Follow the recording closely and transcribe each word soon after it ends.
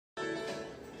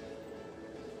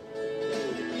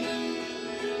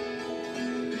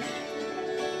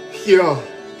Yeah.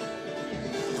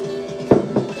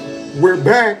 We're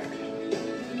back.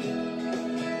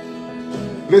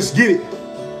 Let's get it.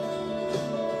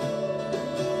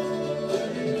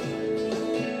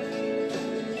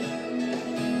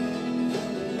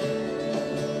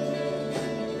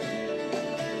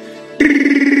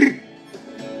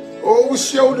 Over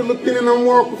shoulder looking and I'm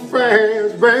walking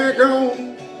fast. Back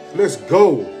on. Let's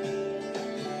go.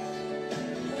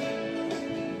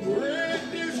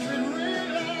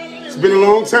 It's been a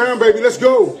long time, baby. Let's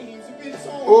go.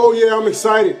 Oh, yeah, I'm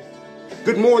excited.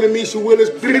 Good morning, Misha Willis.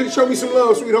 Show me some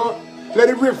love, sweetheart. Let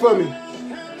it rip for me.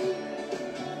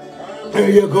 There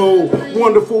you go.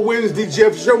 Wonderful Wednesday,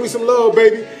 Jeff. Show me some love,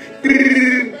 baby.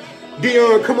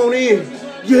 Dion, come on in.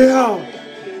 Yeah.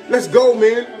 Let's go,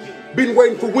 man. Been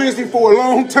waiting for Wednesday for a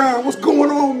long time. What's going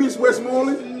on, Miss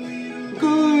Westmoreland?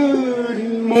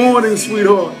 Good morning,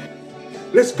 sweetheart.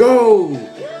 Let's go.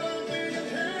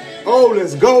 Oh,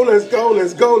 let's go, let's go,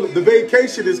 let's go. The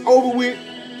vacation is over with.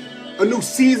 A new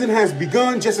season has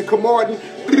begun. Jessica Martin.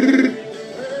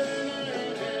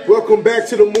 Welcome back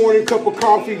to the morning cup of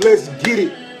coffee. Let's get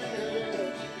it.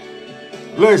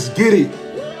 Let's get it.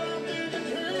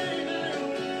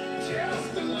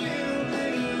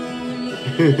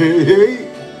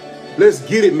 Let's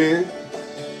get it, man.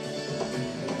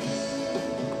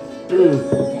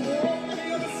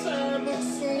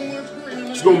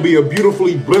 It's going to be a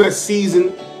beautifully blessed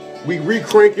season. We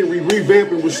re-cranking, we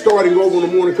revamping. We're starting over on the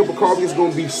morning cup of coffee. It's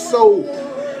going to be so,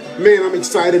 man, I'm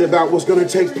excited about what's going to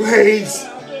take place.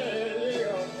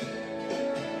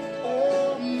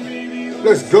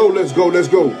 Let's go, let's go, let's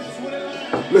go.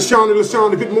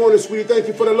 LaShonda, good morning, sweetie. Thank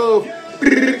you for the love.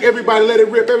 Everybody let it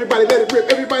rip, everybody let it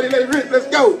rip, everybody let it rip. Let's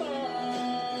go.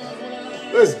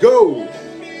 Let's go.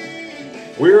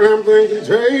 Where I'm thinking,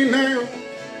 hey now.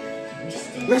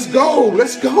 Let's go,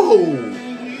 let's go.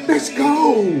 Let's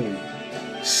go.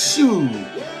 Shoot.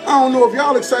 I don't know if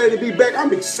y'all excited to be back.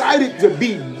 I'm excited to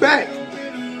be back.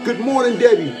 Good morning,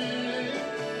 Debbie.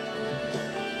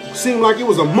 Seemed like it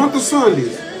was a month of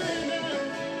Sundays.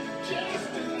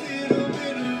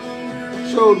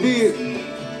 So did.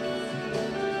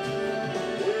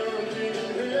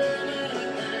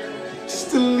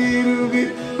 Just a little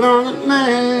bit longer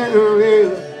now.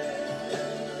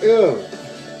 Yeah.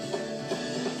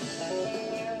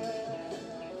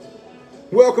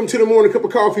 Welcome to the morning cup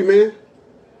of coffee, man.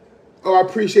 Oh, I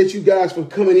appreciate you guys for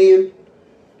coming in.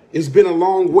 It's been a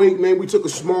long wait, man. We took a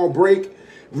small break,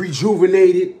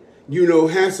 rejuvenated,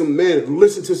 had some, man,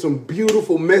 listened to some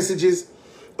beautiful messages.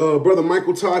 Brother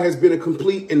Michael Todd has been a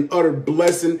complete and utter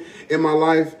blessing in my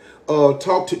life.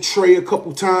 Talked to Trey a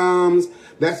couple times.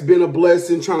 That's been a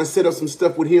blessing. Trying to set up some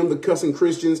stuff with him, the Cussing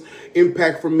Christians,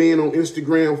 Impact for Men on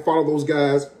Instagram. Follow those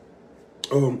guys.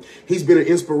 He's been an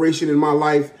inspiration in my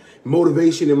life,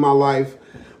 motivation in my life.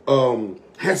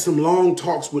 Had some long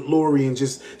talks with Lori and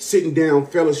just sitting down,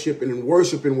 fellowshipping and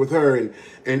worshiping with her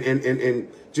and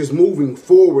just moving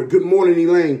forward. Good morning,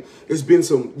 Elaine. It's been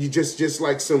some,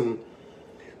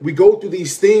 we go through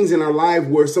these things in our life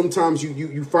where sometimes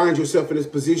you find yourself in this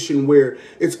position where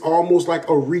it's almost like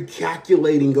a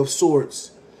recalculating of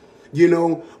sorts,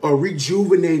 a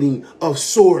rejuvenating of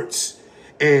sorts.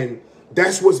 And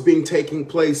that's what's been taking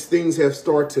place. Things have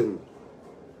started to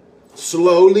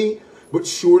slowly but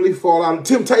surely fall out.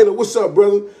 Tim Taylor, what's up,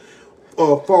 brother?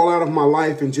 Fall out of my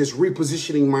life and just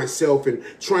repositioning myself and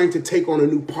trying to take on a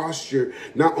new posture,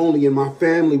 not only in my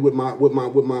family with my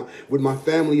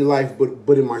family life,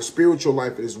 but in my spiritual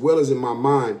life as well as in my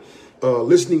mind.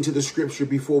 Listening to the scripture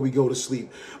before we go to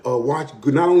sleep.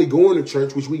 Not only going to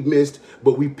church, which we missed,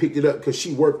 but we picked it up because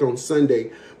she worked on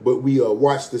Sunday. But we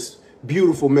watched this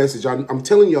beautiful message. I'm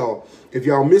telling y'all, if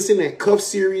y'all missing that Cuff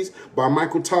series by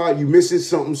Michael Todd, you missing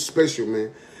something special,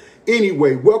 man.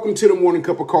 Anyway, welcome to the morning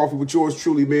cup of coffee with yours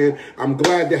truly, man. I'm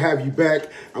glad to have you back.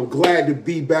 I'm glad to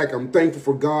be back. I'm thankful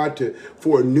for God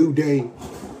for a new day.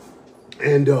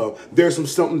 And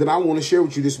there's something that I want to share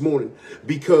with you this morning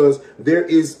because there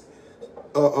is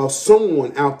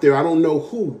someone out there. I don't know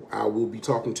who I will be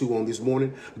talking to on this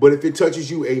morning, but if it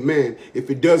touches you, amen. If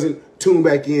it doesn't, tune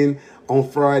back in on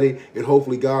Friday and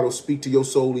hopefully God will speak to your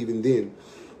soul even then.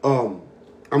 I'm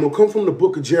going to come from the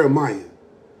book of Jeremiah.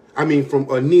 From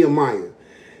Nehemiah.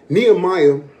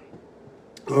 Nehemiah,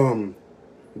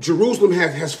 Jerusalem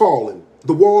has fallen.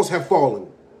 The walls have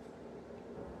fallen.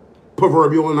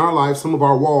 Proverbial in our lives, some of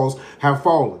our walls have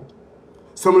fallen.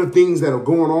 Some of the things that are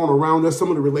going on around us, some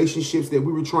of the relationships that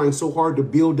we were trying so hard to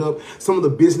build up, some of the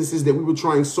businesses that we were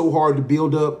trying so hard to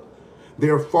build up,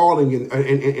 they're falling.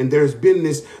 And there's been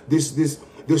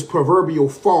this proverbial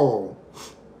fall.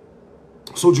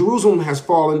 So Jerusalem has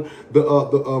fallen.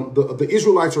 The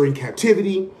Israelites are in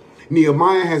captivity.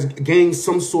 Nehemiah has gained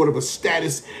some sort of a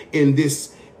status in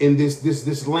this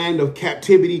land of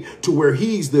captivity to where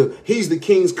he's the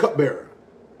king's cupbearer.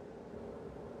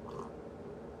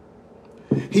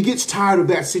 He gets tired of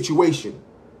that situation.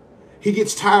 He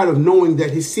gets tired of knowing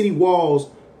that his city walls,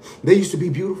 they used to be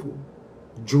beautiful.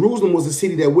 Jerusalem was a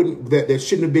city that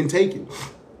shouldn't have been taken.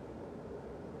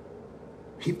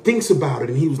 He thinks about it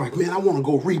and he was like, man, I want to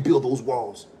go rebuild those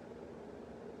walls.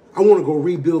 I want to go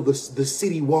rebuild the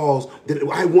city walls that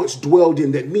I once dwelled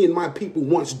in, that me and my people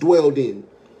once dwelled in.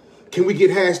 Can we get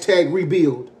hashtag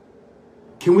rebuild?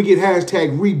 Can we get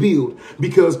hashtag rebuild?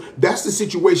 Because that's the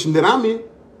situation that I'm in.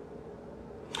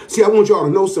 See, I want y'all to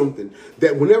know something,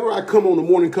 that whenever I come on the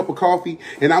morning cup of coffee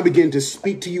and I begin to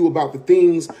speak to you about the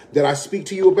things that I speak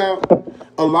to you about,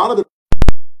 a lot of the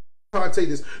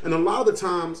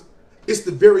times it's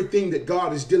the very thing that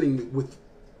God is dealing with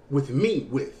me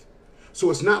with.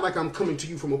 So it's not like I'm coming to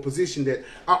you from a position that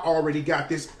I already got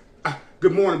this.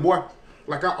 Good morning, boy.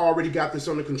 Like I already got this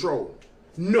under control.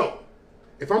 No.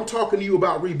 If I'm talking to you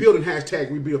about rebuilding,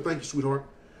 hashtag rebuild. Thank you, sweetheart.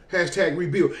 Hashtag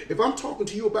rebuild. If I'm talking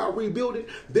to you about rebuilding,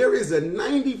 there is a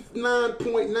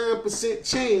 99.9%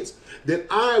 chance that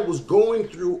I was going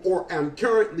through or am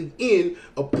currently in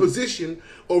a position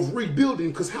of rebuilding.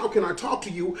 Because how can I talk to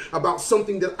you about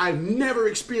something that I've never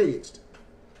experienced?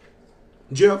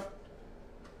 Jeff?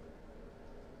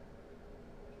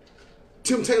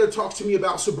 Tim Taylor talks to me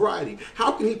about sobriety.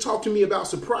 How can he talk to me about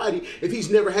sobriety if he's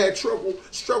never had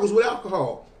struggles with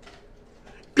alcohol?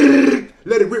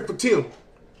 Let it rip for Tim,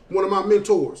 one of my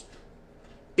mentors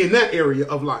in that area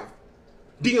of life.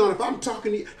 Dion, if I'm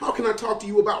talking to you, how can I talk to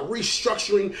you about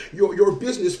restructuring your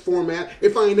business format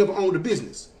if I ain't never owned a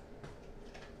business?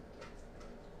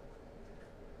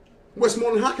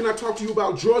 Westmoreland, how can I talk to you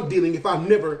about drug dealing if I've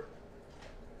never...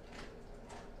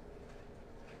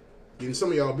 Getting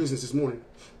some of y'all business this morning.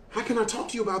 How can I talk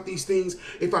to you about these things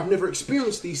if I've never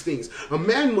experienced these things? A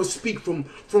man must speak from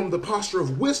the posture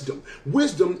of wisdom.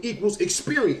 Wisdom equals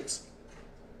experience.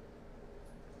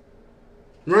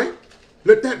 Right?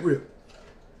 Let that rip.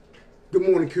 Good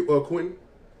morning, Quentin.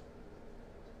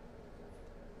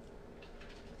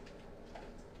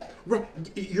 Right.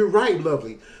 You're right,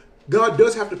 lovely. God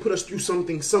does have to put us through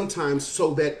something sometimes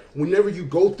so that whenever you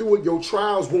go through it, your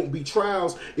trials won't be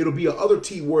trials. It'll be a other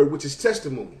T word, which is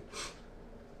testimony.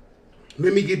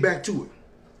 Let me get back to it.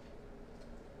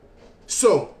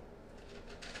 So,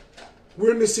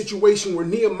 we're in this situation where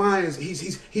Nehemiah,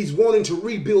 he's wanting to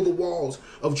rebuild the walls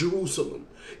of Jerusalem.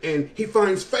 And he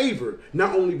finds favor,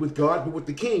 not only with God, but with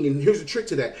the king. And here's the trick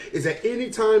to that, is that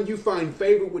anytime you find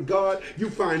favor with God, you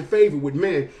find favor with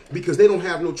man, because they don't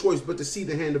have no choice but to see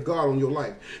the hand of God on your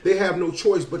life. They have no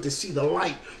choice but to see the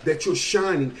light that you're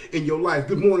shining in your life.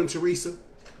 Good morning, Teresa.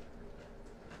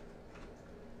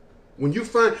 When you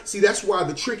find, see, that's why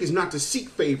the trick is not to seek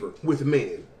favor with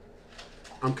man.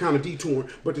 I'm kind of detouring,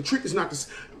 but the trick is not to,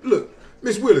 look,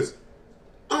 Miss Willis,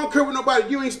 I don't care with nobody.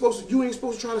 You ain't supposed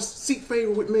to try to seek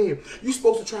favor with man. You're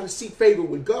supposed to try to seek favor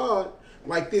with God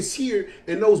like this here,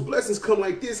 and those blessings come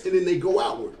like this, and then they go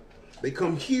outward. They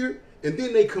come here, and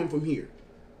then they come from here.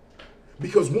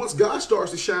 Because once God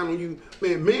starts to shine on you,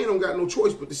 man don't got no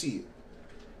choice but to see it.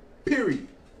 Period.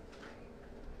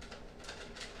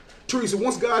 Teresa,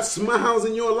 once God smiles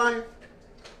in your life,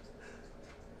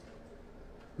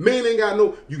 man ain't got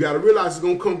no, you got to realize it's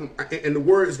going to come, and the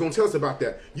word is going to tell us about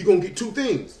that. You're going to get two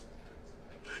things.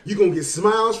 You're going to get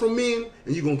smiles from men,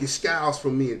 and you're going to get scowls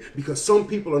from men, because some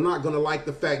people are not going to like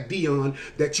the fact, Dion,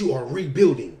 that you are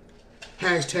rebuilding.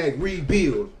 Hashtag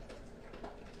rebuild.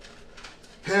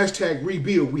 Hashtag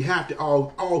rebuild. We have to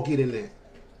all get in that.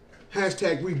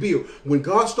 Hashtag rebuild. When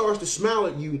God starts to smile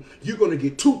at you, you're going to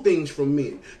get two things from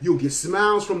men. You'll get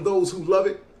smiles from those who love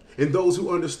it and those who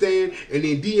understand. And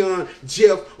then Dion,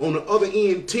 Jeff, on the other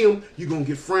end, Tim, you're going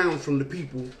to get frowns from the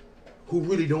people who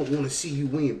really don't want to see you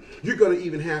win. You're going to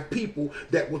even have people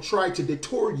that will try to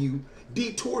detour you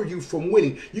from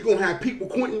winning. You're going to have people,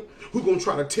 Quentin, who are going to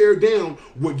try to tear down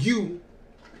what you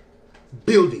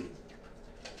building.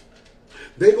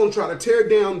 They're going to try to tear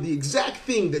down the exact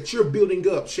thing that you're building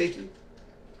up, Shaky.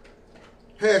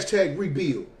 Hashtag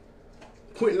rebuild.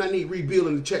 Quentin, I need rebuild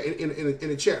in the chat, in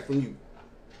the chat from you.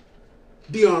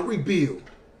 Dion, rebuild.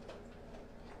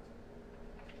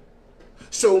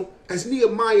 So as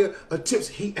Nehemiah attempts,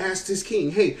 he asked his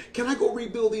king, hey, can I go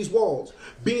rebuild these walls?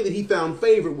 Being that he found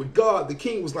favor with God, the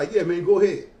king was like, yeah, man, go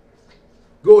ahead.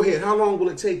 Go ahead. How long will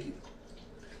it take you?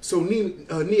 So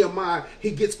Nehemiah, he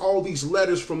gets all these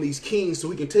letters from these kings so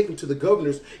he can take them to the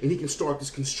governors and he can start this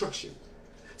construction.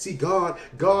 See, God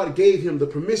gave him the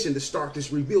permission to start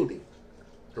this rebuilding.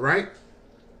 All right?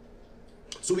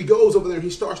 So he goes over there and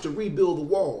he starts to rebuild the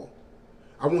wall.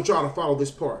 I want y'all to follow this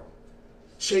part.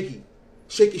 Shaky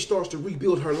starts to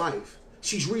rebuild her life.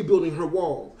 She's rebuilding her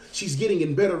wall. She's getting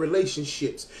in better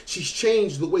relationships. She's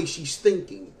changed the way she's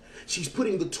thinking. She's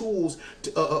putting the tools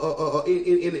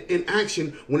in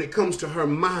action when it comes to her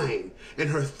mind and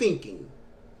her thinking.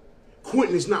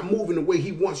 Quentin is not moving the way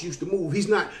he once used to move. He's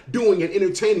not doing and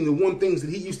entertaining the one things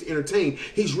that he used to entertain.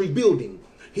 He's rebuilding.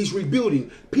 He's rebuilding.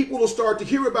 People will start to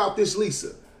hear about this,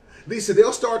 Lisa. Lisa,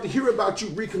 they'll start to hear about you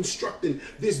reconstructing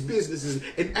this business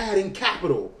and adding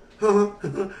capital. They're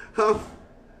going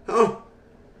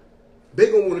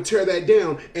to want to tear that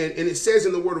down. And it says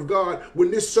in the word of God, when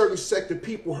this certain sect of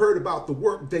people heard about the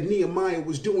work that Nehemiah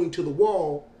was doing to the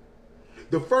wall,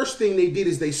 the first thing they did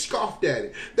is they scoffed at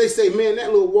it. They say, man,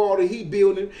 that little wall that he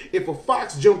building, if a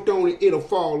fox jumped on it, it'll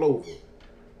fall over.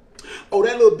 Oh,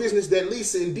 that little business that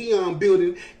Lisa and Dion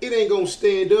building, it ain't going to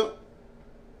stand up.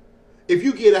 If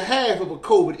you get a half of a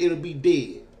Coble, it'll be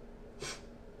dead.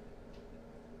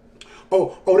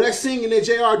 Oh, that singing that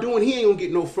JR doing, he ain't going to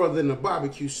get no further than a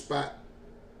barbecue spot.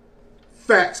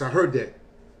 Facts, I heard that.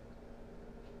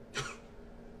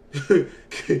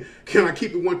 Can I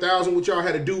keep it 1,000? What y'all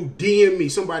had to do? DM me.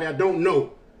 Somebody I don't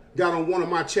know got on one of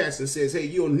my chats and says, hey,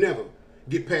 you'll never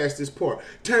get past this part.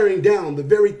 Tearing down the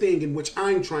very thing in which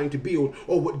I'm trying to build,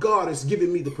 or what God has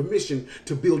given me the permission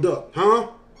to build up.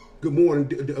 Huh? Good morning,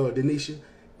 Denisha.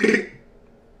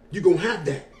 You're going to have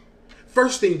that.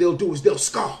 First thing they'll do is they'll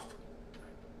scoff.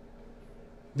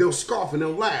 They'll scoff and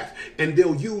they'll laugh. And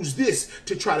they'll use this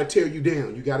to try to tear you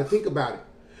down. You got to think about it.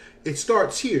 It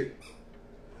starts here.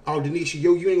 Oh, Denisha,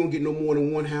 you ain't going to get no more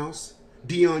than one house.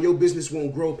 Dion, your business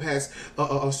won't grow past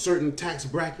a certain tax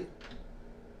bracket.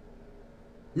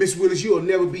 Miss Willis, you'll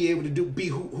never be able to be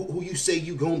who you say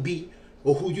you going to be,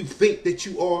 or who you think that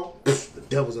you are. Pfft, the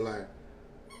devil's a liar.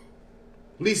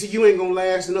 Lisa, you ain't going to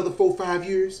last another 4-5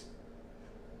 years.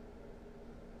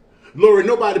 Lori,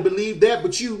 nobody believed that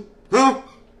but you. Huh?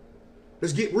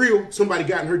 Let's get real. Somebody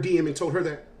got in her DM and told her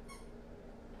that.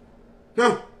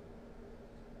 Huh?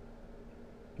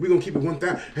 We're going to keep it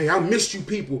 1,000. Hey, I missed you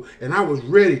people, and I was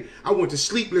ready. I went to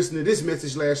sleep listening to this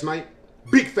message last night.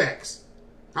 Big facts.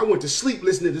 I went to sleep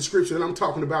listening to the scripture that I'm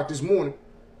talking about this morning.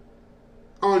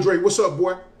 Andre, what's up,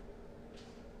 boy?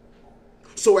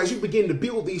 So as you begin to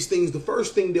build these things, the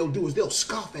first thing they'll do is they'll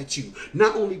scoff at you,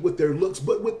 not only with their looks,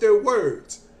 but with their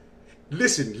words.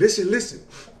 Listen, listen, listen.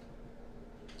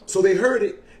 So they heard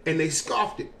it and they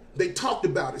scoffed it. They talked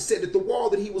about it, said that the wall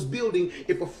that he was building,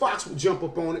 if a fox would jump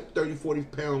up on it, 30, 40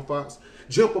 pound fox,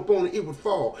 jump up on it, it would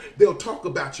fall. They'll talk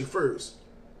about you first.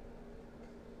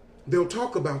 They'll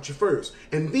talk about you first.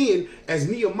 And then as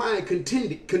Nehemiah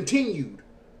continued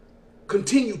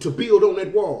to build on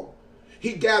that wall,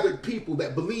 he gathered people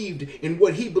that believed in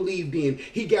what he believed in.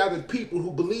 He gathered people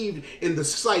who believed in the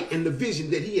sight and the vision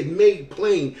that he had made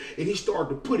plain, and he started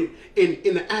to put it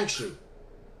into action.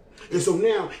 And so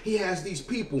now he has these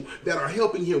people that are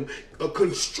helping him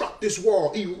construct this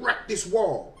wall, erect this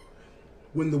wall.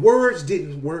 When the words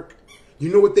didn't work,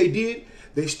 you know what they did?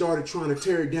 They started trying to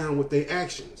tear it down with their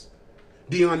actions.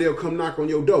 Dion, they'll come knock on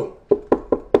your door.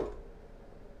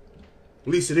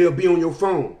 Lisa, they'll be on your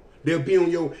phone. They'll be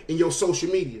on in your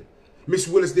social media. Miss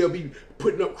Willis, they'll be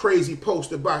putting up crazy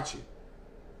posts about you,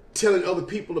 telling other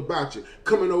people about you,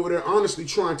 coming over there honestly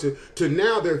trying to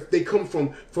now they come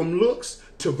from looks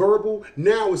to verbal.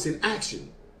 Now it's in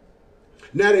action.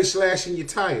 Now they're slashing your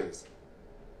tires,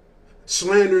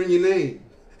 slandering your name,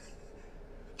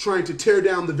 trying to tear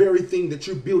down the very thing that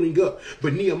you're building up.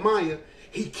 But Nehemiah,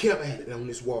 he kept at it on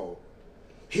this wall.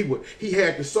 He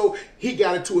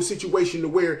got into a situation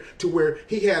to where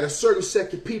he had a certain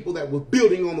sect of people that were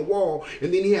building on the wall,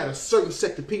 and then he had a certain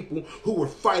sect of people who were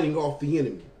fighting off the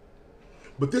enemy.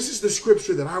 But this is the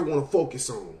scripture that I want to focus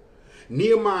on.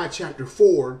 Nehemiah chapter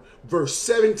 4, verse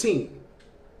 17.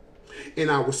 In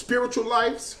our spiritual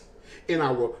lives, in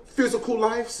our physical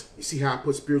lives, you see how I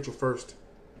put spiritual first?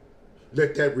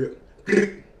 Let that rip.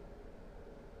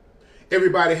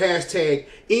 Everybody hashtag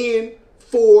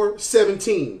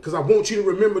N417, because I want you to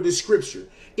remember this scripture.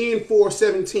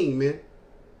 N417, man.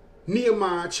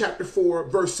 Nehemiah chapter 4,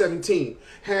 verse 17.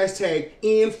 Hashtag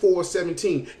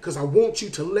N417, because I want you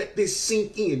to let this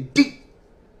sink in deep.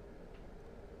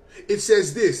 It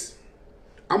says this.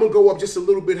 I'm going to go up just a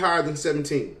little bit higher than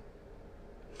 17.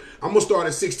 I'm going to start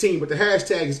at 16, but the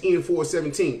hashtag is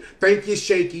N417. Thank you,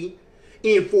 Shaky.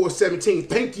 N417.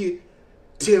 Thank you,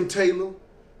 Tim Taylor.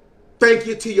 Thank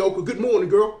you, Tioka. Good morning,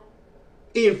 girl.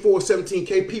 N417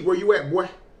 KP, where you at, boy?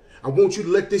 I want you to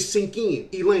let this sink in.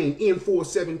 Elaine,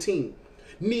 N4:17.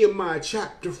 Nehemiah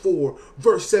chapter 4,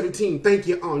 verse 17. Thank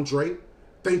you, Andre.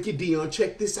 Thank you, Dion.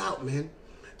 Check this out, man.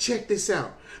 Check this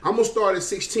out. I'm going to start at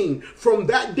 16. From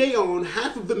that day on,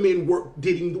 half of the men were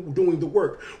doing the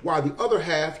work, while the other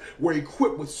half were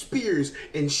equipped with spears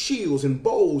and shields and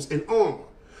bows and armor.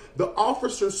 The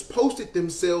officers posted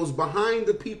themselves behind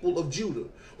the people of Judah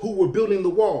who were building the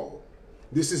wall.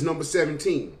 This is number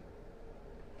 17.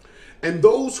 And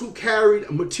those who carried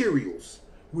materials.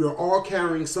 We are all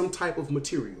carrying some type of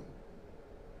material.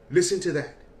 Listen to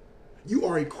that. You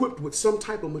are equipped with some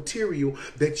type of material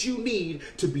that you need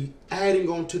to be adding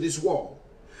onto this wall.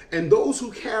 And those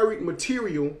who carried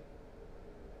material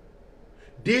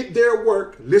did their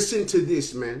work. Listen to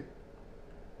this, man.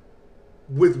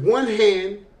 With one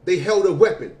hand, they held a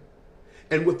weapon.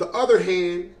 And with the other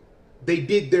hand, they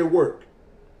did their work.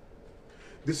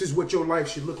 This is what your life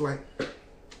should look like.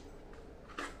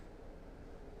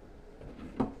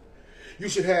 You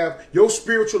should have your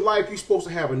spiritual life. You're supposed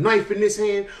to have a knife in this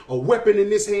hand, a weapon in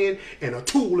this hand, and a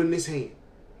tool in this hand.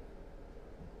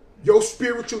 Your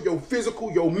spiritual, your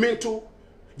physical, your mental,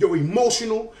 your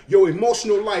emotional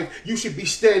life, you should be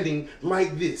standing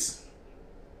like this.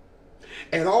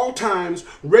 At all times,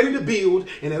 ready to build,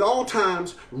 and at all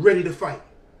times, ready to fight.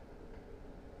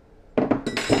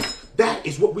 That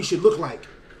is what we should look like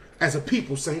as a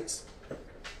people, saints.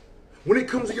 When it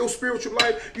comes to your spiritual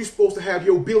life, you're supposed to have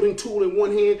your building tool in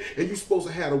one hand, and you're supposed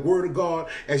to have the word of God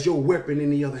as your weapon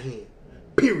in the other hand.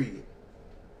 Period.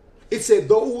 It said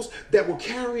those that were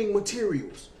carrying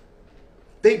materials,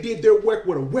 they did their work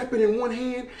with a weapon in one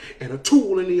hand and a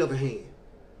tool in the other hand.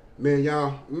 Man,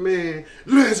 y'all, man,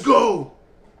 let's go.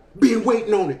 Been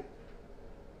waiting on it.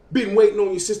 Been waiting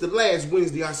on you since the last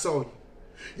Wednesday I saw you.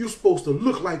 You're supposed to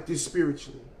look like this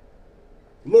spiritually.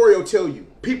 Lori will tell you.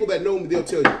 People that know me, they'll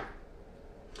tell you.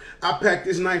 I pack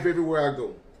this knife everywhere I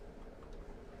go.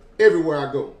 Everywhere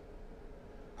I go.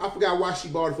 I forgot why she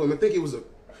bought it for me. I think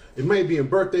it might be a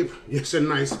birthday. It is a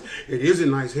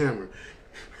nice hammer.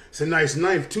 It's a nice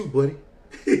knife too, buddy.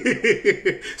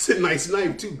 It's a nice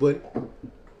knife too, buddy.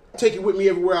 Take it with me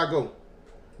everywhere I go.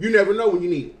 You never know when you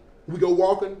need it. We go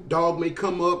walking, dog may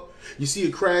come up. You see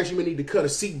a crash, you may need to cut a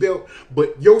seatbelt.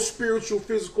 But your spiritual,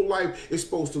 physical life is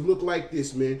supposed to look like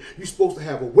this, man. You're supposed to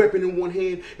have a weapon in one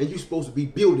hand, and you're supposed to be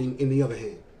building in the other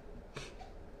hand.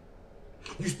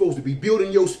 You're supposed to be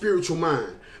building your spiritual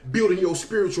mind, building your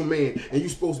spiritual man, and you're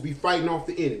supposed to be fighting off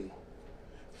the enemy.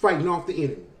 Fighting off the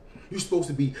enemy. You're supposed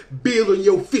to be building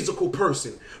your physical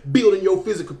person, building your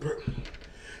physical person.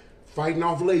 Fighting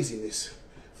off laziness,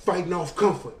 fighting off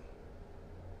comfort.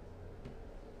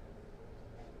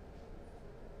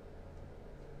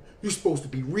 You're supposed to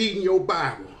be reading your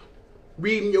Bible.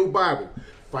 Reading your Bible.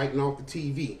 Fighting off the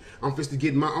TV. I'm supposed to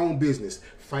get my own business.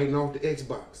 Fighting off the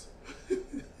Xbox.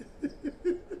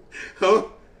 Huh?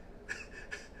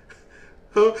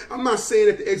 I'm not saying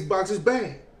that the Xbox is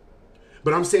bad.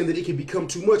 But I'm saying that it can become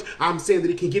too much. I'm saying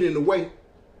that it can get in the way.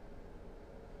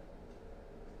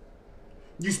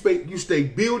 You stay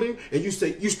building and you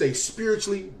stay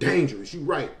spiritually dangerous. You're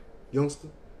right, youngster.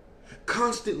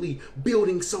 Constantly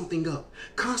building something up.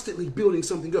 Constantly building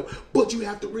something up. But you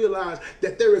have to realize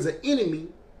that there is an enemy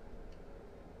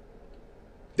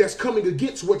that's coming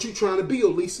against what you're trying to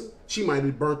build, Lisa. She might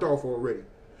have burnt off already.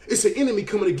 It's an enemy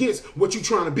coming against what you're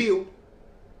trying to build.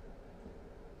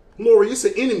 Lori, it's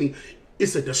an enemy.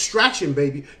 It's a distraction,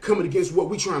 baby, coming against what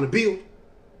we're trying to build.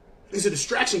 It's a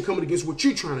distraction coming against what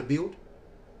you're trying to build.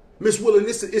 Miss Willen,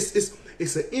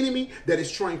 it's an enemy that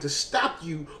is trying to stop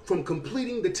you from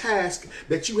completing the task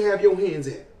that you have your hands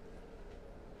at.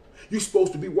 You're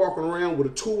supposed to be walking around with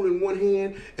a tool in one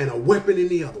hand and a weapon in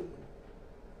the other one.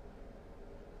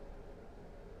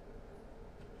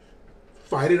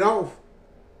 Fight it off.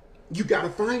 You got to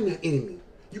find that enemy.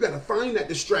 You got to find that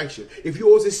distraction. If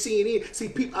yours is CNN, see,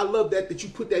 people, I love that you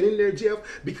put that in there, Jeff,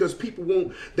 because people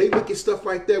they look at stuff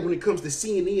like that when it comes to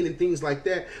CNN and things like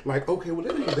that. Like, okay, well,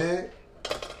 that ain't bad.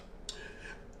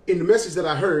 In the message that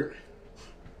I heard,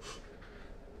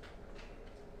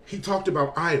 he talked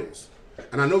about idols.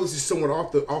 And I know this is somewhat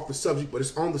off the subject, but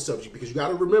it's on the subject because you got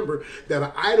to remember that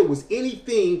an idol is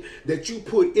anything that you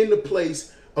put in the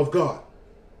place of God.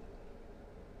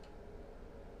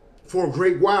 For a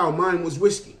great while, mine was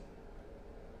whiskey.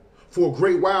 For a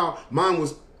great while, mine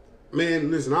was, man,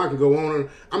 listen, I can go on.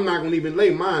 I'm not going to even lay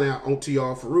mine out onto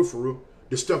y'all for real.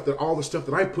 All the stuff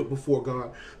that I put before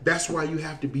God. That's why you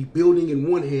have to be building in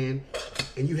one hand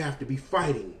and you have to be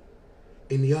fighting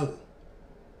in the other.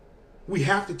 We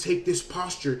have to take this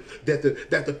posture that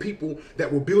the people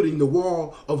that were building the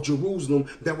wall of Jerusalem,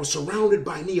 that were surrounded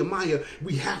by Nehemiah,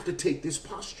 we have to take this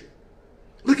posture.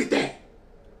 Look at that.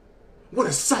 What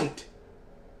a sight,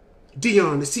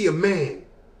 Dion, to see a man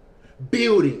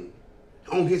building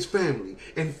on his family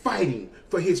and fighting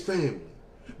for his family,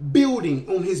 building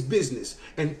on his business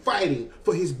and fighting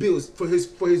for his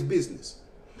business,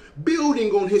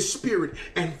 building on his spirit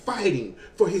and fighting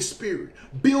for his spirit,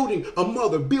 building a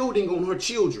mother, building on her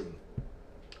children,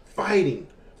 fighting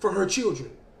for her children.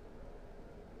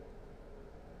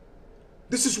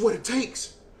 This is what it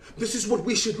takes. This is what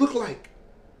we should look like.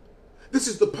 This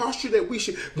is the posture that we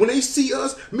should, when they see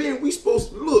us, man, we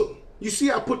supposed to look. You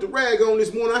see, I put the rag on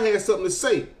this morning. I had something to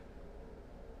say.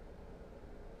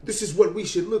 This is what we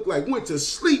should look like. Went to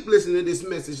sleep listening to this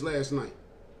message last night.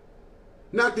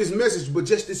 Not this message, but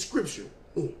just this scripture.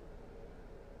 Ooh.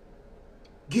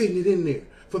 Getting it in there.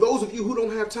 For those of you who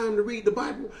don't have time to read the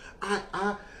Bible,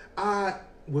 I,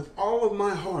 with all of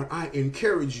my heart, I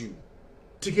encourage you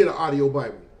to get an audio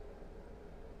Bible.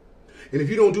 And if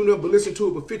you don't do nothing but listen to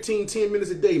it for 15, 10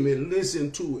 minutes a day, man,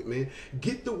 listen to it, man.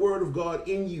 Get the word of God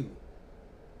in you.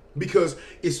 Because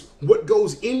it's what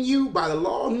goes in you by the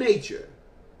law of nature.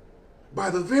 By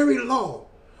the very law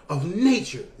of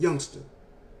nature, youngster.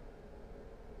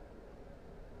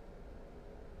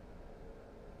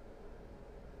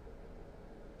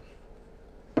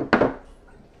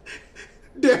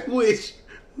 That which,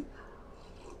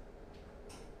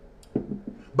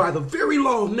 by the very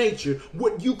law of nature,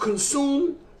 what you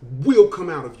consume will come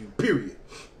out of you, period.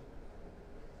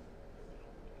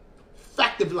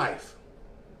 Fact of life.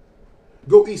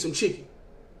 Go eat some chicken.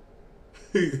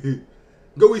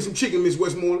 Go eat some chicken, Miss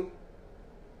Westmoreland,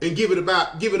 and give it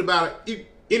about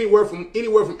anywhere from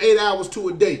 8 hours to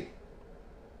a day.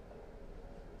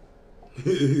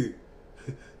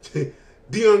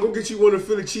 Dion, go get you one of the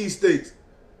Philly cheesesteaks.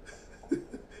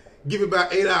 Give it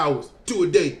about 8 hours to a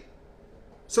day.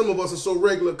 Some of us are so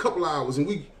regular, a couple hours, and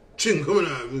we chicken coming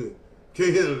out.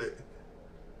 Can't handle it.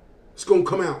 It's gonna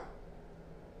come out.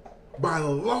 By the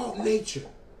law of nature,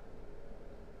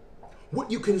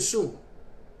 what you consume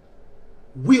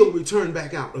will return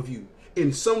back out of you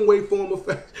in some way, form, or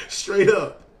fact. Straight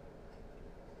up.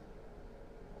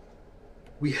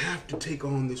 We have to take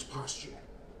on this posture.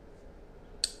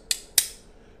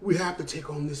 We have to take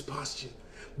on this posture.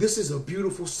 This is a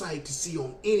beautiful sight to see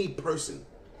on any person,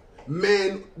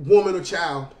 man, woman, or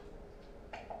child.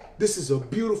 This is a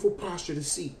beautiful posture to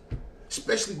see,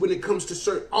 especially when it comes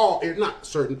to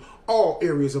all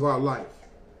areas of our life.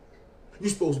 You're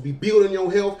supposed to be building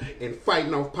your health and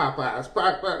fighting off Popeyes.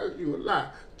 Popeyes, you a lie.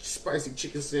 Spicy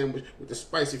chicken sandwich with the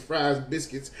spicy fries,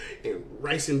 biscuits, and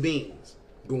rice and beans.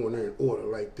 Going there in order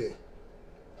like that.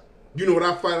 You know what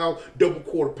I fight off? Double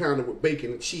quarter pounder with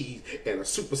bacon and cheese and a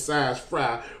supersized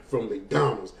fry from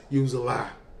McDonald's. Use a lie.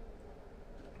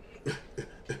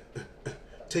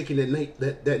 Taking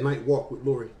that night walk with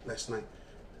Lori last night.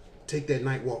 Take that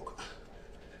night walk.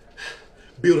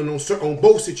 Building on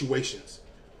both situations.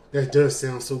 That does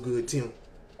sound so good, Tim.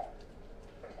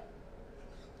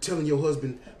 Telling your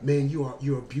husband, man, you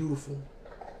are beautiful.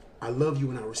 I love you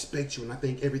and I respect you and I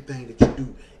think everything that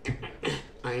you do.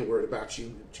 I ain't worried about you.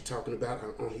 What you talking about?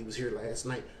 He was here last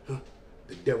night. Huh?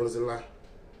 The devil is a lie.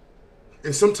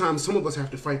 And sometimes some of us have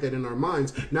to fight that in our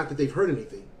minds, not that they've heard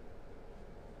anything.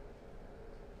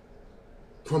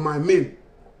 For my men,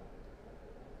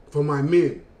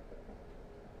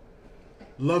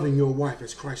 loving your wife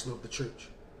as Christ loved the church.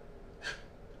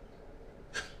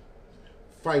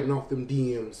 Fighting off them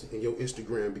DMs in your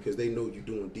Instagram because they know you're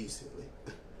doing decently.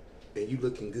 And you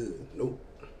looking good. Nope.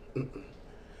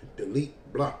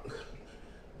 Delete, block.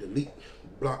 Delete,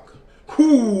 block.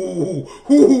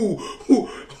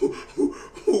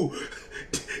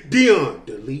 Dion,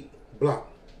 delete,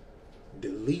 block.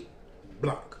 Delete,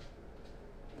 block.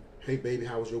 Hey, baby,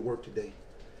 how was your work today?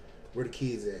 Where the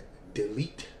kids at?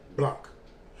 Delete, block.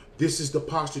 This is the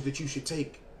posture that you should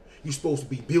take. You're supposed to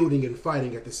be building and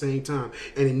fighting at the same time.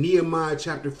 And in Nehemiah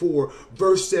chapter 4,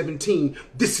 verse 17,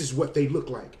 this is what they look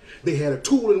like. They had a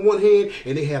tool in one hand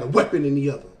and they had a weapon in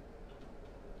the other.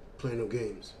 Playing no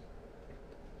games.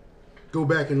 Go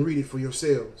back and read it for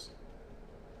yourselves.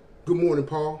 Good morning,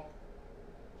 Paul.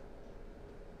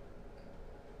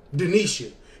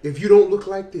 Denisha, if you don't look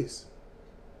like this,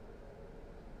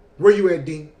 where you at,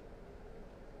 Dean?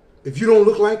 If you don't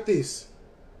look like this,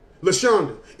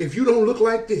 LaShonda, if you don't look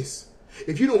like this,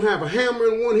 if you don't have a hammer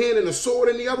in one hand and a sword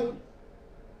in the other one,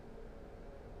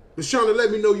 LaShonda,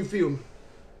 let me know you feel me.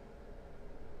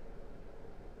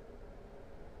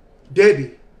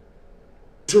 Debbie,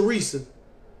 Teresa,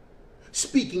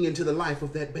 speaking into the life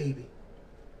of that baby.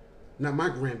 not my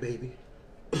grandbaby.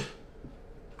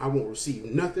 I won't receive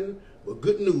nothing but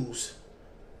good news.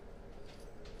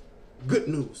 Good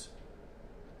news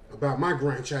about my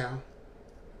grandchild.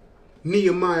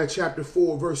 Nehemiah chapter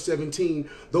 4, verse 17.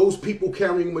 Those people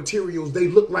carrying materials, they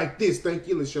look like this. Thank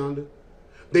you, LaShonda.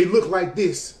 They look like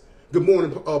this. Good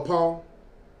morning, Paul.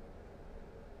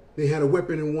 They had a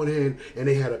weapon in one hand and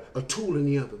they had a tool in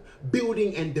the other.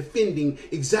 Building and defending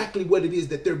exactly what it is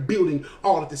that they're building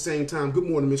all at the same time. Good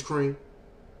morning, Miss Crane.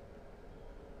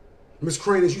 Miss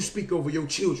Crane, as you speak over your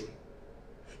children,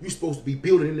 you're supposed to be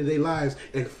building into their lives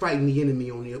and fighting the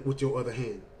enemy with your other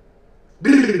hand.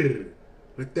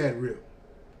 Let that rip.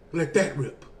 Let that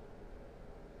rip.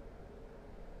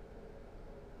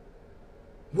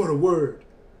 What a word.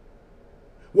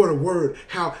 What a word.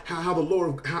 How the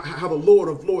Lord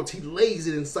of Lords, he lays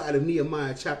it inside of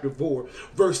Nehemiah chapter 4,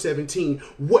 verse 17,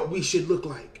 what we should look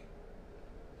like.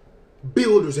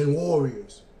 Builders and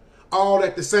warriors. All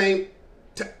at the same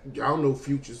time. Y'all know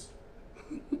futures.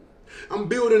 I'm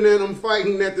building and I'm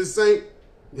fighting at the same.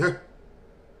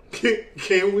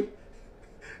 Can we?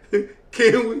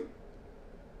 Can we?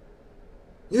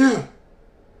 Yeah.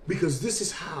 Because this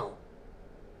is how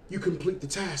you complete the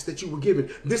task that you were given.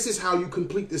 This is how you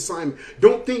complete the assignment.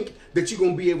 Don't think that you're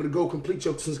going to be able to go complete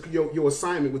your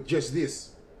assignment with just this.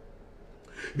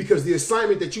 Because the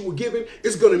assignment that you were given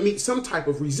is going to meet some type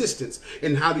of resistance.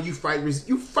 And how do you fight?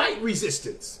 You fight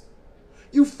resistance.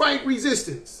 You fight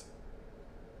resistance.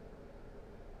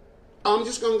 I'm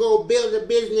just going to go build a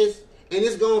business and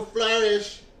it's going to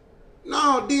flourish.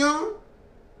 No, Dion.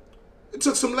 It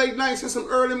took some late nights and some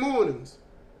early mornings.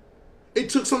 It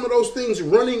took some of those things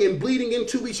running and bleeding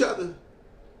into each other.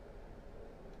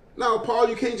 Now, Paul,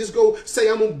 you can't just go say,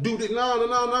 I'm going to do this. No. You're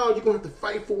going to have to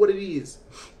fight for what it is.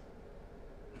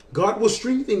 God will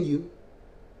strengthen you.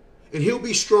 And he'll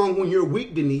be strong when you're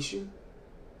weak, Denisha.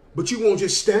 But you won't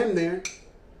just stand there.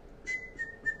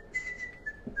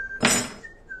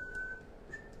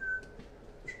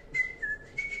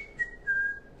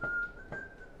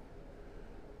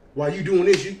 While you doing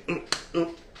this, you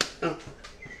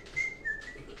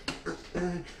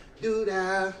do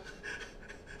that.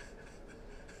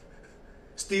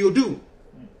 Still do.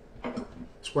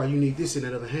 That's why you need this in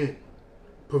that other hand,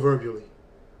 proverbially.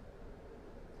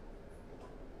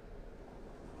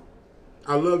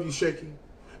 I love you, Shaky.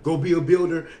 Go be a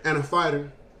builder and a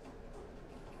fighter.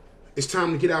 It's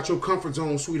time to get out your comfort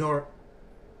zone, sweetheart.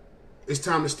 It's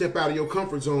time to step out of your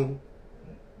comfort zone.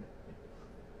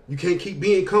 You can't keep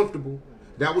being comfortable.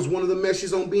 That was one of the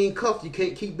messages on being cuffed. You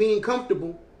can't keep being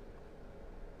comfortable.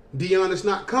 Dion, it's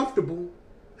not comfortable.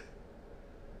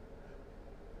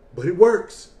 But it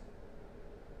works.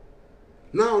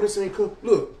 No, this ain't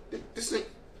comfortable. Look, this ain't.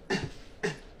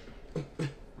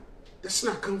 That's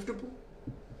not comfortable.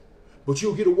 But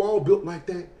you'll get a wall built like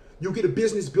that. You'll get a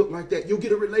business built like that. You'll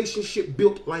get a relationship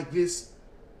built like this.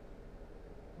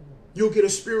 You'll get a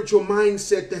spiritual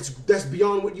mindset that's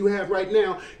beyond what you have right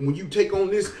now. And when you take on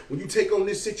this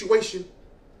situation,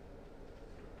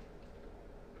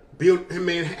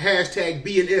 hashtag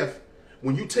B and F.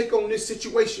 When you take on this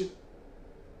situation,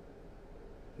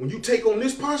 when you take on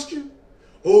this posture,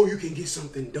 oh, you can get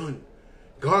something done.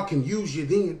 God can use you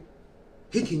then.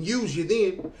 He can use you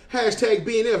then. Hashtag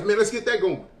B and F, man. Let's get that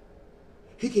going.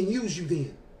 He can use you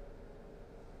then.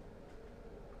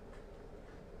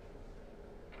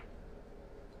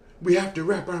 We have to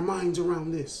wrap our minds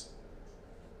around this.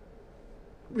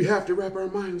 We have to wrap our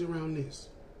minds around this.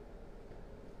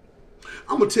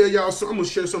 I'm going to tell y'all, I'm going to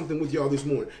share something with y'all this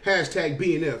morning. Hashtag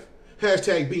B and F.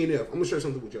 Hashtag B and F. I'm going to share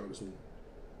something with y'all this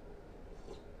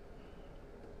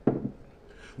morning.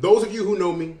 Those of you who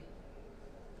know me,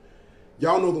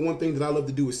 y'all know the one thing that I love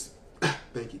to do is,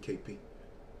 thank you, KP.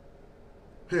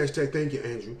 Hashtag thank you,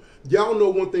 Andrew. Y'all know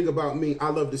one thing about me, I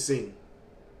love to sing.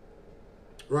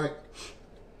 Right?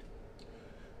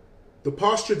 The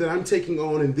posture that I'm taking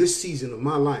on in this season of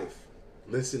my life,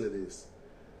 listen to this.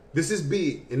 This is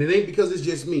big, and it ain't because it's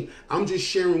just me. I'm just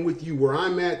sharing with you where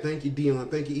I'm at. Thank you, Dion.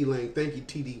 Thank you, Elaine. Thank you,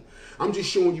 TD. I'm just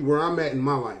showing you where I'm at in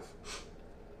my life.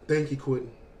 Thank you,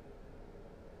 Quentin.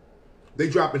 They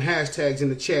dropping hashtags in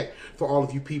the chat for all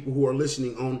of you people who are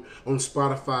listening on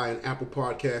Spotify and Apple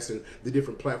Podcasts and the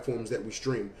different platforms that we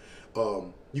stream.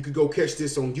 You could go catch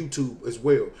this on YouTube as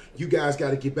well. You guys got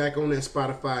to get back on that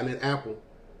Spotify and that Apple.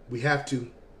 We have to.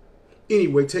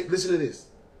 Anyway, listen to this.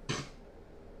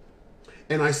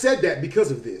 And I said that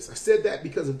because of this. I said that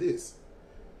because of this.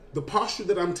 The posture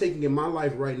that I'm taking in my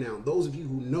life right now, those of you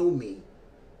who know me,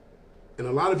 and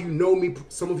a lot of you know me,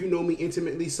 some of you know me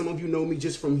intimately, some of you know me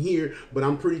just from here, but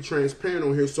I'm pretty transparent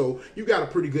on here, so you got a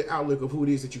pretty good outlook of who it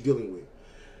is that you're dealing with.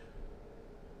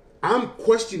 I'm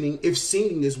questioning if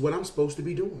singing is what I'm supposed to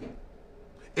be doing.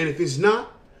 And if it's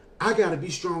not, I got to be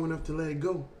strong enough to let it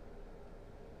go.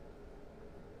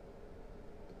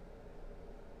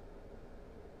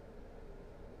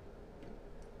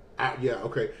 Yeah,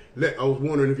 okay. I was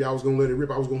wondering if y'all was going to let it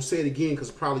rip. I was going to say it again because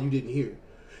probably you didn't hear.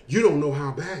 You don't know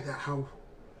how bad that,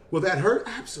 will that hurt?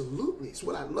 Absolutely. It's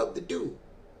what I love to do.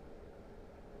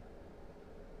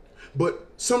 But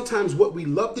sometimes what we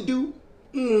love to do,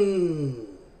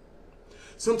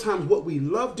 sometimes what we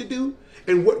love to do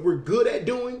and what we're good at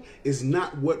doing is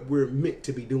not what we're meant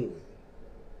to be doing.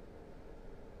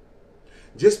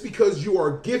 Just because you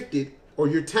are gifted or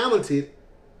you're talented,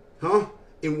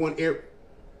 in one area.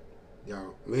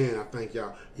 Y'all, man, I thank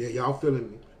y'all. Yeah, y'all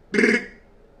feeling me.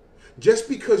 Just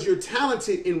because you're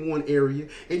talented in one area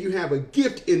and you have a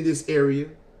gift in this area,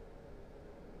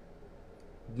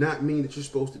 not mean that you're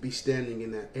supposed to be standing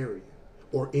in that area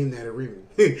or in that arena.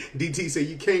 DT said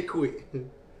you can't quit.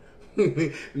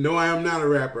 No, I am not a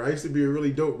rapper. I used to be a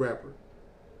really dope rapper.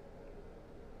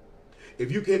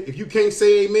 If you can't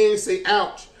say amen, say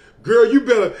ouch. Girl, you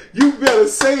better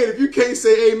say it. If you can't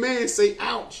say amen, say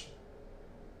ouch.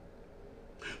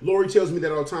 Lori tells me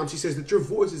that all the time. She says that your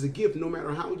voice is a gift no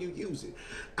matter how you use it.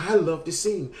 I love to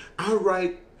sing. I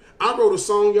wrote a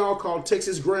song, y'all, called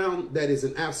Texas Ground that is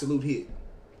an absolute hit.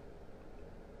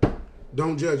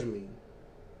 Don't judge me.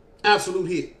 Absolute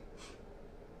hit.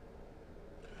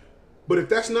 But if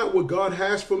that's not what God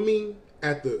has for me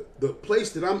at the place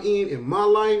that I'm in my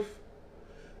life,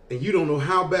 and you don't know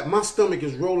how bad, my stomach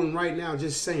is rolling right now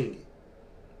just saying it.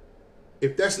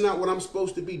 If that's not what I'm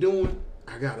supposed to be doing,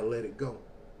 I got to let it go.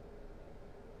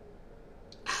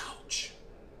 Ouch.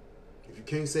 If you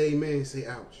can't say amen, say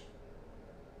ouch.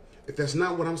 If that's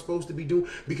not what I'm supposed to be doing,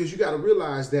 because you got to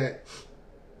realize that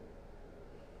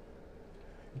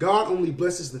God only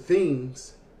blesses the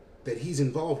things that he's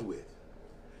involved with.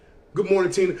 Good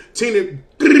morning, Tina. Tina,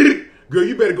 girl,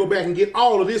 you better go back and get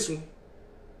all of this one.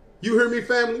 You hear me,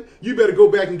 family? You better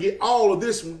go back and get all of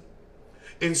this one.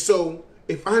 And so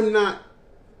if I'm not,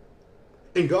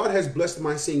 and God has blessed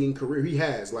my singing career. He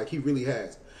has, like he really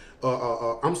has.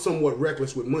 I'm somewhat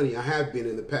reckless with money. I have been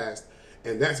in the past,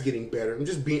 and that's getting better. I'm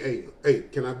just being, hey,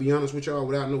 can I be honest with y'all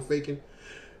without no faking?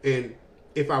 And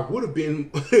if I would have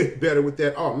been better with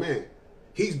that, oh man,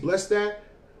 he's blessed that.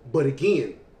 But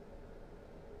again,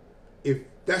 if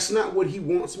that's not what he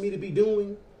wants me to be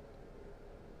doing,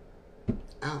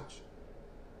 ouch.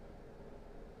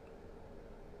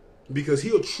 Because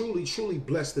he'll truly, truly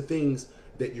bless the things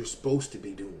that you're supposed to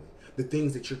be doing, the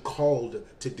things that you're called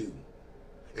to do.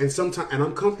 And sometimes, and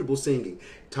I'm comfortable singing.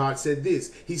 Todd said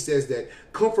this. He says that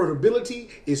comfortability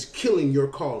is killing your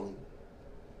calling.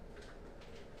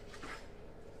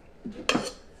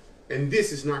 And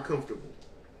this is not comfortable.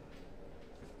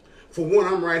 For one,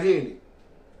 I'm right-handed.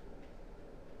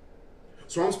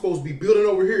 So I'm supposed to be building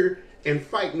over here and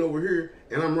fighting over here,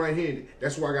 and I'm right-handed.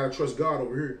 That's why I got to trust God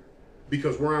over here.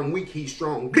 Because where I'm weak, he's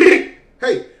strong.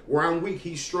 Hey, where I'm weak,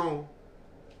 he's strong.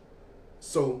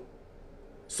 So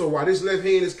while this left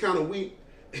hand is kind of weak,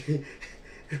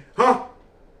 I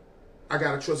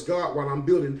got to trust God while I'm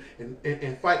building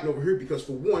and fighting over here, because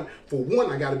for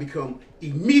one, I got to become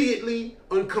immediately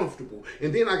uncomfortable.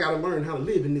 And then I got to learn how to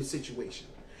live in this situation.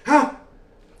 I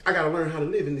got to learn how to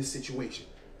live in this situation.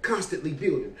 Constantly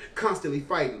building, constantly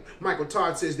fighting. Michael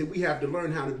Todd says that we have to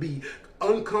learn how to be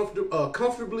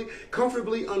comfortably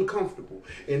uncomfortable.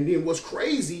 And then what's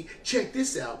crazy, check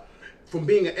this out. From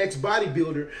being an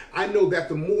ex-bodybuilder, I know that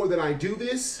the more that I do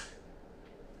this,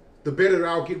 the better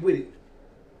I'll get with it.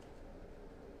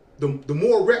 The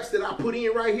more reps that I put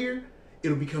in right here,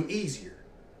 it'll become easier.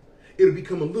 It'll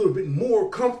become a little bit more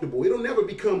comfortable. It'll never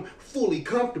become fully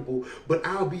comfortable, but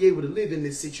I'll be able to live in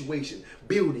this situation,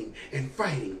 building and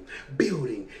fighting,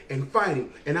 building and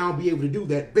fighting. And I'll be able to do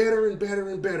that better and better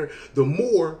and better the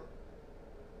more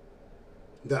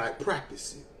that I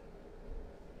practice it.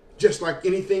 Just like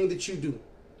anything that you do.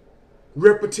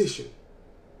 Repetition.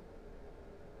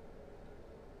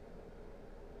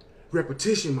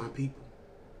 Repetition, my people.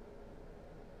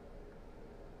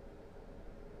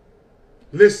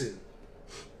 Listen.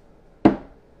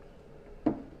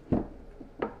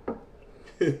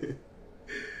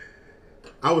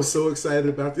 I was so excited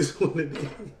about this one today.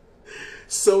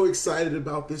 So excited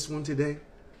about this one today.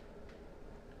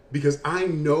 Because I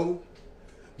know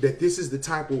that this is the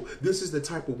type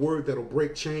of word that'll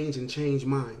break change and change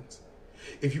minds.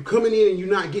 If you're coming in and you're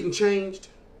not getting changed,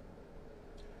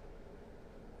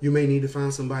 you may need to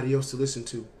find somebody else to listen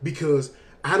to. Because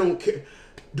I don't care.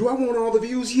 Do I want all the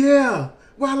views? Yeah.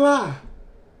 Voila.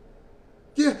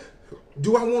 Yeah.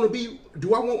 Do I want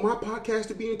my podcast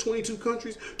to be in 22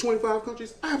 countries, 25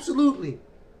 countries? Absolutely.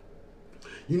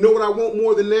 You know what I want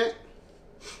more than that?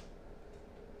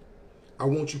 I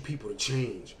want you people to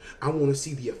change. I want to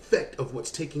see the effect of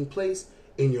what's taking place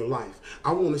in your life.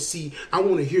 I want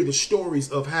to hear the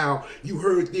stories of how you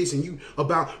heard this and you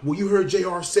heard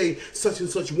JR say such and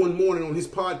such one morning on his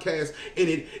podcast and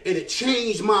it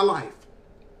changed my life.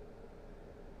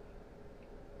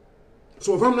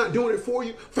 So if I'm not doing it for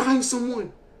you, find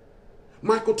someone.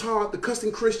 Michael Todd, the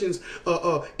Cussing Christians,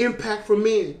 Impact for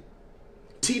Men,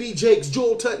 TD Jakes,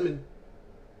 Joel Tutman.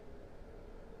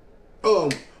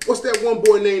 What's that one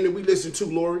boy name that we listen to,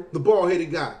 Lori? The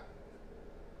bald-headed guy.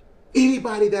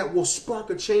 Anybody that will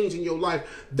spark a change in your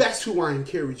life, that's who I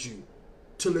encourage you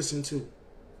to listen to.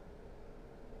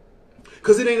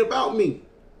 Because it ain't about me.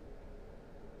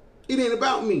 It ain't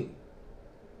about me.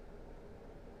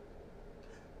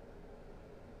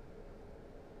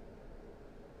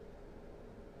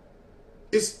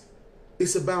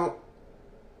 It's about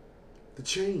the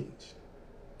change.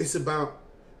 It's about,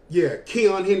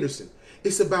 Keon Henderson.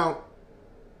 It's about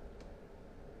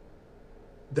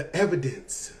the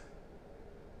evidence.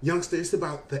 Youngster, it's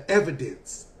about the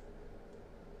evidence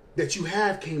that you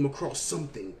have came across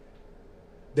something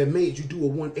that made you do a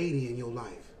 180 in your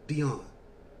life. Dion.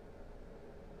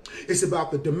 It's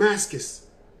about the Damascus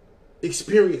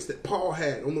experience that Paul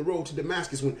had on the road to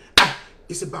Damascus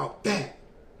it's about that.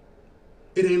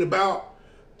 It ain't about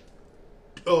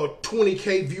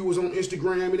 20K viewers on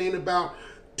Instagram. It ain't about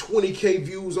 20K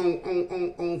views on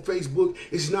Facebook.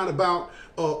 It's not about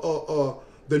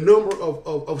the number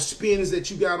of spins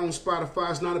that you got on Spotify.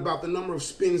 It's not about the number of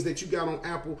spins that you got on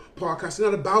Apple Podcasts. It's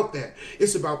not about that.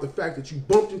 It's about the fact that you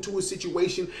bumped into a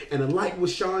situation and a light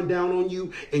was shined down on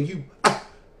you and you,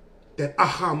 that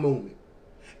aha moment.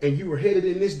 And you were headed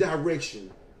in this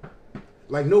direction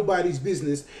like nobody's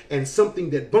business, and something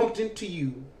that bumped into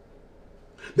you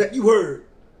that you heard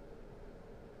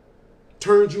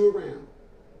turned you around.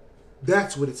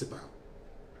 That's what it's about.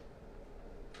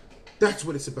 That's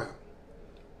what it's about.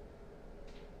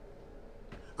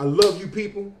 I love you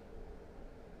people.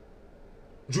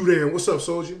 Drew Dan, what's up,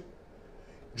 soldier?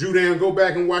 Drew Dan, go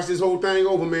back and watch this whole thing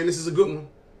over, man. This is a good one.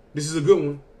 This is a good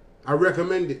one. I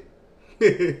recommend it.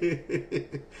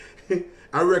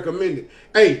 I recommend it.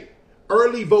 Hey,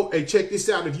 early vote. Hey, check this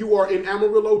out. If you are in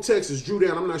Amarillo, Texas, Drew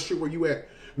Dan, I'm not sure where you at,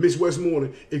 Miss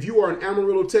Westmoreland. If you are in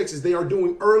Amarillo, Texas, they are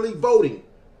doing early voting.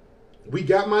 We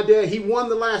got my dad. He won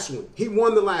the last one. He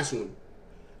won the last one.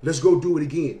 Let's go do it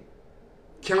again.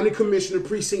 County Commissioner,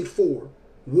 Precinct 4,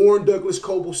 Warren Douglas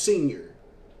Coble Sr.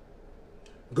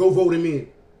 Go vote him in.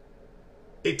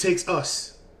 It takes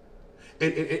us.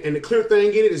 And the clear thing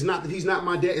in it is not that he's not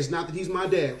my dad. It's not that he's my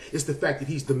dad. It's the fact that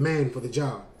he's the man for the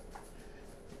job.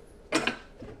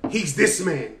 He's this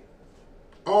man.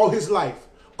 All his life,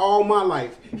 all my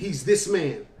life, he's this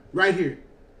man right here.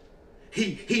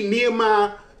 He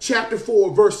Nehemiah chapter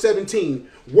 4, verse 17,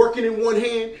 working in one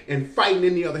hand and fighting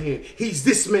in the other hand. He's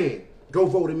this man. Go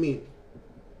vote him in.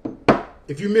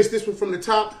 If you missed this one from the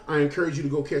top, I encourage you to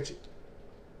go catch it.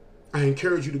 I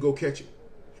encourage you to go catch it.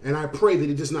 And I pray that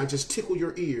it does not just tickle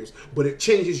your ears, but it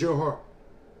changes your heart.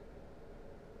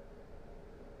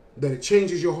 That it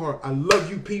changes your heart. I love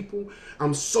you people.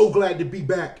 I'm so glad to be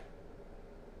back.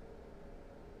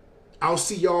 I'll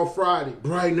see y'all Friday,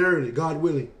 bright and early, God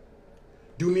willing.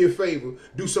 Do me a favor.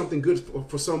 Do something good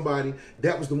for somebody.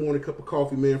 That was the morning cup of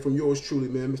coffee, man, from yours truly,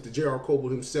 man, Mr. J.R. Coble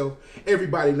himself.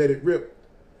 Everybody let it rip.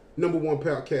 Number one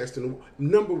podcast in the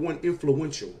number one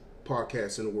influential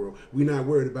podcast in the world. We're not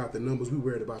worried about the numbers. We're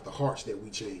worried about the hearts that we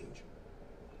change.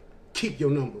 Keep your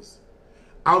numbers.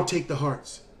 I'll take the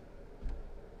hearts.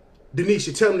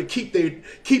 Denisha, tell them to keep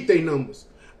their numbers.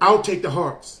 I'll take the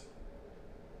hearts.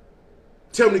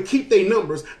 Tell them to keep their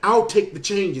numbers. I'll take the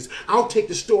changes. I'll take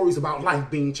the stories about life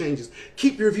being changes.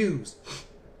 Keep your views.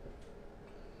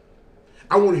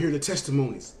 I want to hear the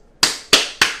testimonies.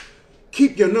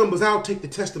 Keep your numbers. I'll take the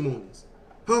testimonies.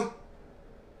 Huh?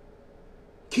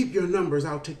 Keep your numbers.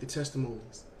 I'll take the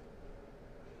testimonies.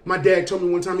 My dad told me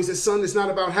one time, he said, son, it's not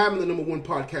about having the number one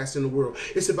podcast in the world.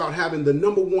 It's about having the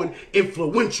number one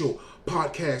influential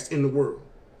podcast in the world.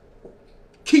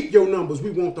 Keep your numbers. We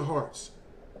want the hearts.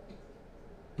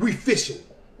 We fishing.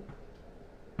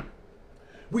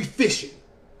 We fishing.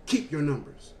 Keep your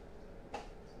numbers.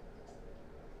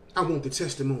 I want the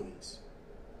testimonies.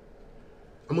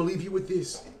 I'm going to leave you with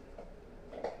this.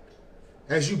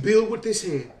 As you build with this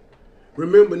hand,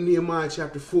 remember Nehemiah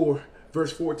chapter 4,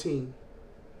 verse 14.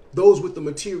 Those with the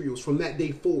materials from that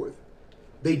day forth,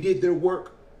 they did their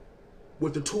work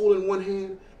with the tool in one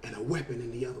hand and a weapon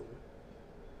in the other one.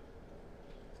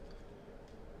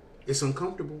 It's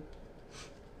uncomfortable.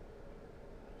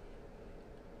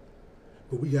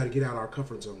 But we got to get out of our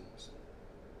comfort zones.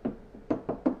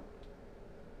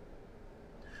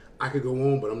 I could go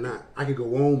on, but I'm not. I could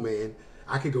go on, man.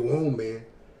 I could go on, man.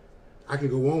 I could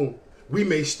go on. We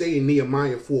may stay in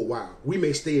Nehemiah for a while.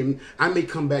 I may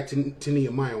come back to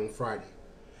Nehemiah on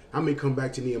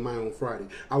Friday.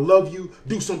 I love you.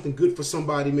 Do something good for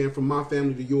somebody, man, from my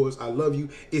family to yours. I love you.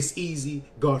 It's easy.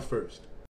 God first.